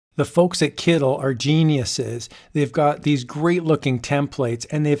The folks at Kittl are geniuses. They've got these great looking templates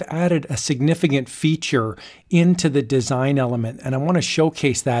and they've added a significant feature into the design element. And I want to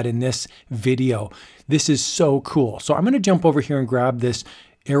showcase that in this video. This is so cool. So I'm going to jump over here and grab this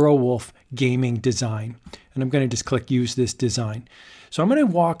Aerowolf gaming design. And I'm going to just click use this design. So I'm going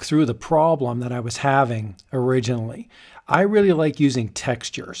to walk through the problem that I was having originally. I really like using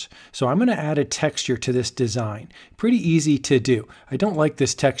textures. So I'm going to add a texture to this design. Pretty easy to do. I don't like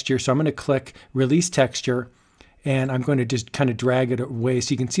this texture, so I'm going to click release texture and I'm going to just kind of drag it away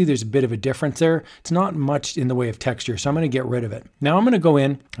so you can see there's a bit of a difference there. It's not much in the way of texture, so I'm going to get rid of it. Now I'm going to go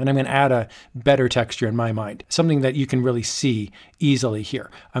in and I'm going to add a better texture in my mind, something that you can really see easily here.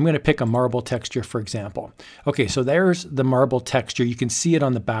 I'm going to pick a marble texture, for example. Okay, so there's the marble texture. You can see it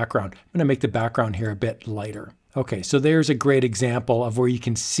on the background. I'm going to make the background here a bit lighter. Okay, so there's a great example of where you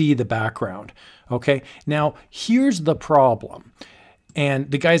can see the background. Okay, now here's the problem.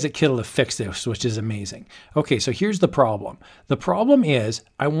 And the guys at Kittl have fixed this, which is amazing. Okay, so here's the problem. The problem is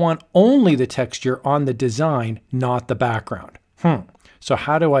I want only the texture on the design, not the background. So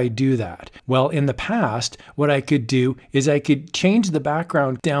how do I do that? Well, in the past, what I could do is I could change the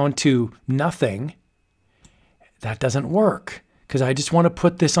background down to nothing. That doesn't work because I just want to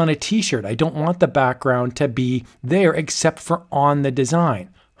put this on a t-shirt. I don't want the background to be there except for on the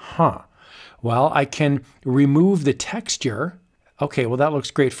design. Well, I can remove the texture. Okay, well that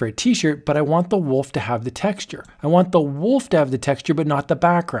looks great for a t-shirt, but I want the wolf to have the texture. I want the wolf to have the texture, but not the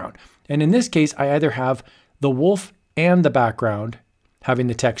background. And in this case, I either have the wolf and the background having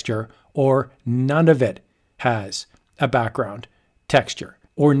the texture, or none of it has a background texture,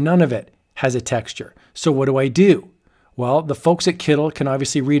 or none of it has a texture. So what do? Well, the folks at Kittl can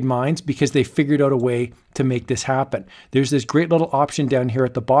obviously read minds because they figured out a way to make this happen. There's this great little option down here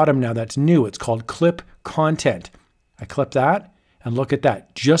at the bottom now that's new. It's called Clip Content. I clip that. And look at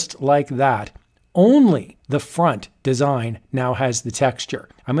that, just like that, only the front design now has the texture.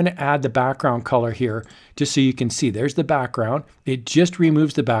 I'm going to add the background color here just so you can see. There's the background. It just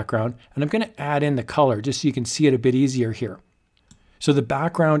removes the background. And I'm going to add in the color just so you can see it a bit easier here. So the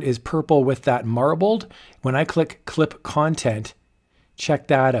background is purple with that marbled. When I click Clip Content, check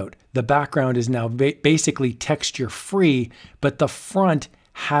that out. The background is now basically texture free, but the front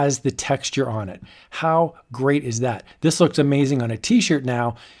has the texture on it. How great is that? This looks amazing on a t-shirt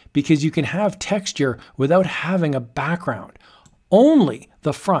now because you can have texture without having a background. Only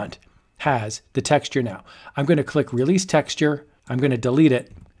the front has the texture now. I'm going to click release texture. I'm going to delete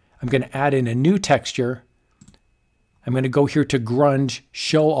it. I'm going to add in a new texture. I'm going to go here to grunge,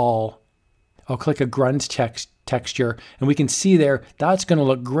 show all. I'll click a grunge texture and we can see there that's going to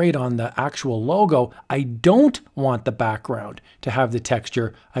look great on the actual logo. I don't want the background to have the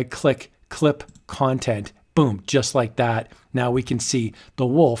texture. I click Clip Content. Boom, just like that. Now we can see the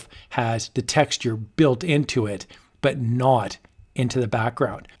wolf has the texture built into it, but not into the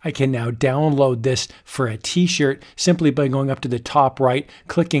background. I can now download this for a t-shirt simply by going up to the top right,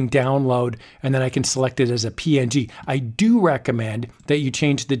 clicking download, and then I can select it as a PNG. I do recommend that you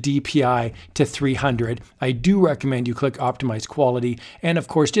change the DPI to 300. I do recommend you click optimize quality. And of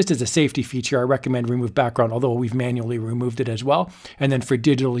course, just as a safety feature, I recommend remove background, although we've manually removed it as well. And then for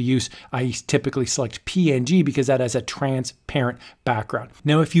digital use, I typically select PNG because that has a transparent background.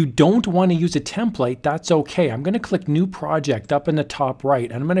 Now, if you don't want to use a template, that's okay. I'm going to click new project up in the top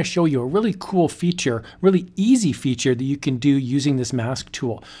right, and I'm going to show you a really cool feature, really easy feature that you can do using this mask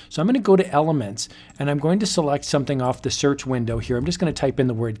tool. So I'm going to go to elements and I'm going to select something off the search window here. I'm just going to type in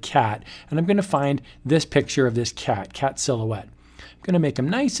the word cat and I'm going to find this picture of this cat silhouette. I'm going to make them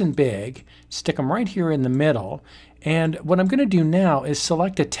nice and big, stick them right here in the middle. And what I'm going to do now is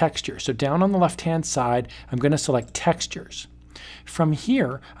select a texture. So down on the left-hand side, I'm going to select textures. From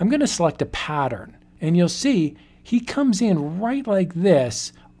here, I'm going to select a pattern and you'll see he comes in right like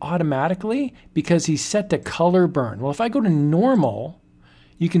this automatically because he's set to color burn. Well, if I go to normal,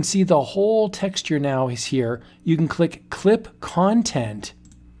 you can see the whole texture now is here. You can click Clip Content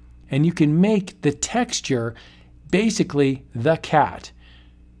and you can make the texture basically the cat.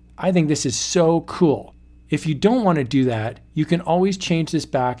 I think this is so cool. If you don't want to do that, you can always change this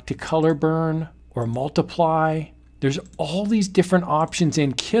back to color burn or multiply. There's all these different options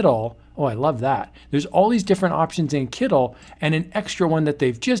in Kittl. Oh, I love that. There's all these different options in Kittl, and an extra one that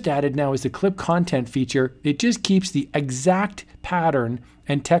they've just added now is the Clip Content feature. It just keeps the exact pattern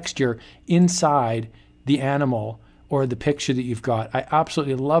and texture inside the animal or the picture that you've got. I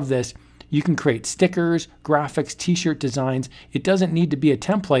absolutely love this. You can create stickers, graphics, t-shirt designs. It doesn't need to be a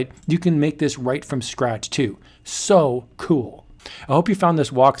template. You can make this right from scratch too. So cool. I hope you found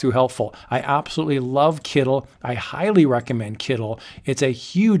this walkthrough helpful. I absolutely love Kittl. I highly recommend Kittl. It's a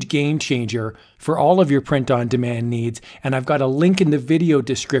huge game changer for all of your print-on-demand needs, and I've got a link in the video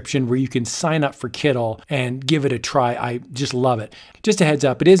description where you can sign up for Kittl and give it a try. I just love it. Just a heads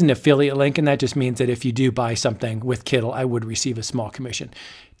up, it is an affiliate link, and that just means that if you do buy something with Kittl, I would receive a small commission.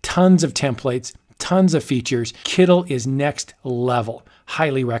 Tons of templates, tons of features. Kittl is next level.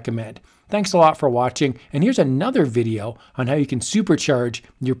 Highly recommend. Thanks a lot for watching, and here's another video on how you can supercharge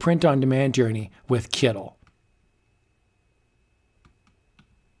your print-on-demand journey with Kittl.